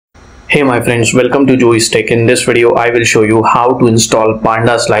Hey my friends, welcome to Joey's Tech. In this video, I will show you how to install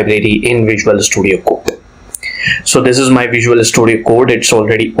Pandas library in Visual Studio Code. So this is my Visual Studio Code. It's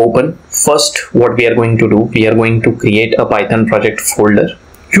already open. First, what we are going to do, we are going to create a Python project folder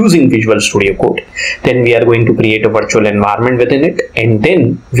using Visual Studio Code. Then we are going to create a virtual environment within it. And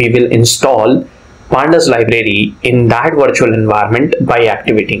then we will install Pandas library in that virtual environment by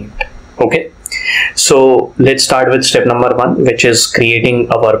activating it. Okay. So let's start with step number 1, which is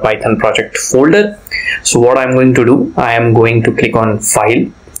creating our Python project folder. So what I'm going to do, I am going to click on file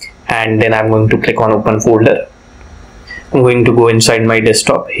and then I'm going to click on open folder. I'm going to go inside my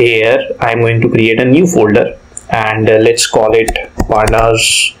desktop. Here I'm going to create a new folder and let's call it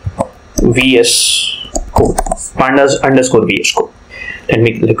pandas vs code, pandas_vs code. Let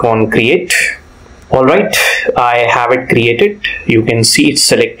me click on create. Alright, I have it created. You can see it's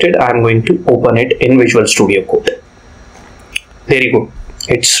selected. I'm going to open it in Visual Studio Code. There you go.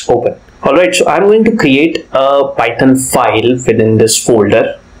 It's open. Alright, so I'm going to create a Python file within this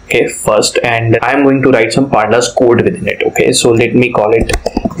folder. Okay, first, and I'm going to write some pandas code within it. Okay, so let me call it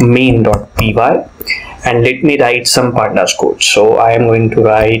main.py and let me write some pandas code. So I am going to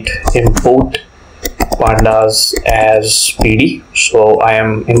write import pandas as pd. So I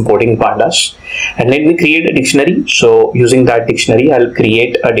am importing pandas and let me create a dictionary. So using that dictionary, I'll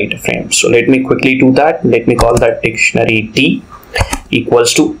create a data frame. So let me quickly do that. Let me call that dictionary t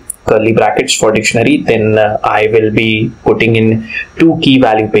equals to curly brackets for dictionary. Then I will be putting in 2 key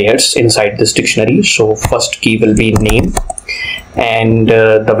value pairs inside this dictionary. So first key will be name and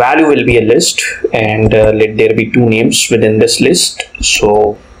the value will be a list, and let there be 2 names within this list.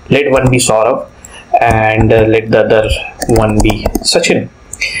 So let one be Saurav and let the other one be Sachin.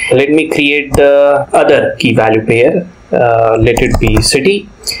 Let me create the other key value pair. Let it be city,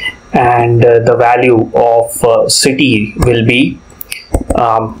 and the value of city will be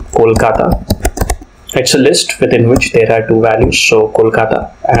Kolkata. It's a list within which there are 2 values, so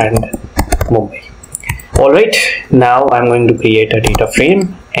Kolkata and Mumbai. Alright, now I'm going to create a data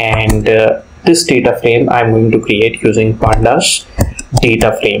frame, and this data frame I'm going to create using pandas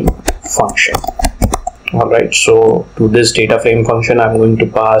data frame function. Alright, so to this data frame function I'm going to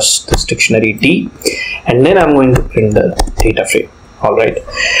pass this dictionary t and then I'm going to print the data frame. Alright,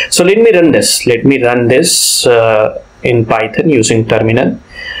 so let me run this. Let me run this in Python using terminal.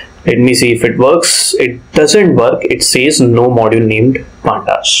 Let me see if it works. It doesn't work. It says no module named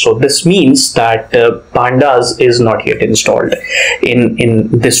pandas. So this means that pandas is not yet installed in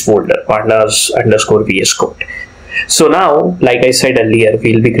this folder, pandas_vs code. So now, like I said earlier,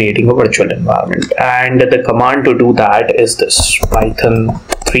 we'll be creating a virtual environment, and the command to do that is this python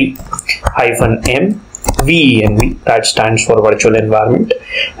 3-m venv, that stands for virtual environment,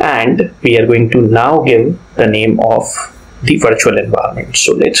 and we are going to now give the name of the virtual environment.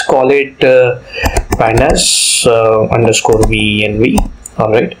 So let's call it pandas_venv.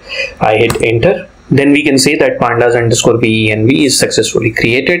 All right, I hit enter. Then we can say that pandas_venv is successfully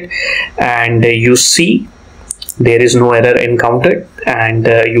created, and you see there is no error encountered, and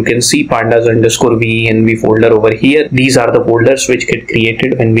you can see pandas_venv folder over here. These are the folders which get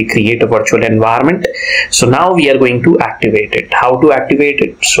created when we create a virtual environment. So now we are going to activate it. How to activate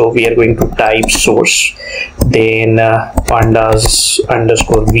it? So we are going to type source, then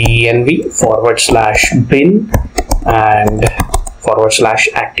pandas_venv /bin and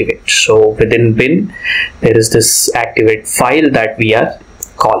 /activate. So within bin there is this activate file that we are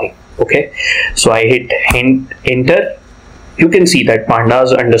calling. Okay, so I hit enter. You can see that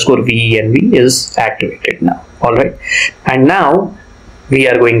pandas_venv is activated now. All right, and now we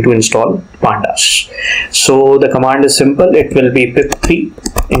are going to install pandas. So the command is simple. It will be pip3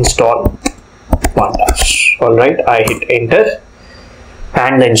 install pandas. All right, I hit enter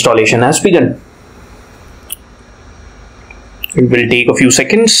and the installation has begun. It will take a few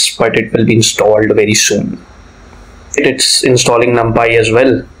seconds, but it will be installed very soon. It's installing NumPy as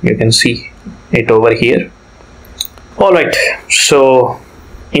well. You can see it over here. Alright, so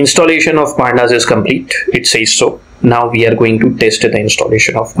installation of pandas is complete. It says so. Now we are going to test the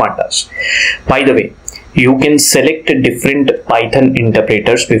installation of pandas. By the way, you can select different Python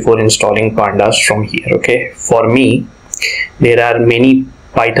interpreters before installing pandas from here. Okay, for me there are many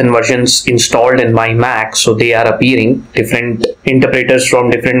Python versions installed in my Mac, so they are appearing. Different interpreters from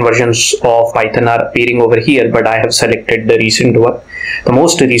different versions of Python are appearing over here, but I have selected the recent one, the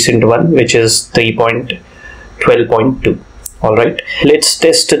most recent one, which is 3.12.2. all right, let's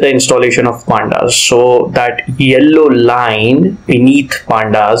test the installation of pandas. So that yellow line beneath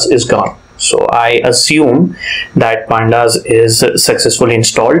pandas is gone. So I assume that pandas is successfully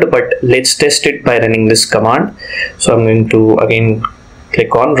installed, but let's test it by running this command. So I'm going to again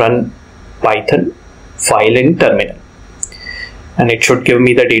click on run python file in terminal, and it should give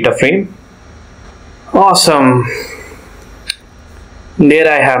me the data frame. Awesome.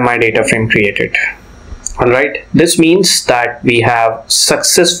 There I have my data frame created. Alright, this means that we have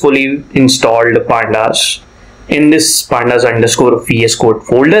successfully installed pandas in this pandas_vs code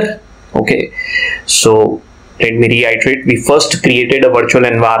folder. Okay, so let me reiterate. We first created a virtual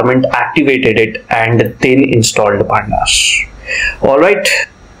environment, activated it, and then installed pandas. Alright,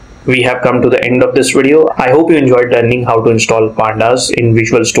 we have come to the end of this video. I hope you enjoyed learning how to install pandas in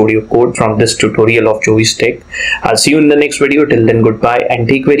Visual Studio Code from this tutorial of Joey's Tech. I'll see you in the next video. Till then, goodbye and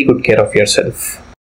take very good care of yourself.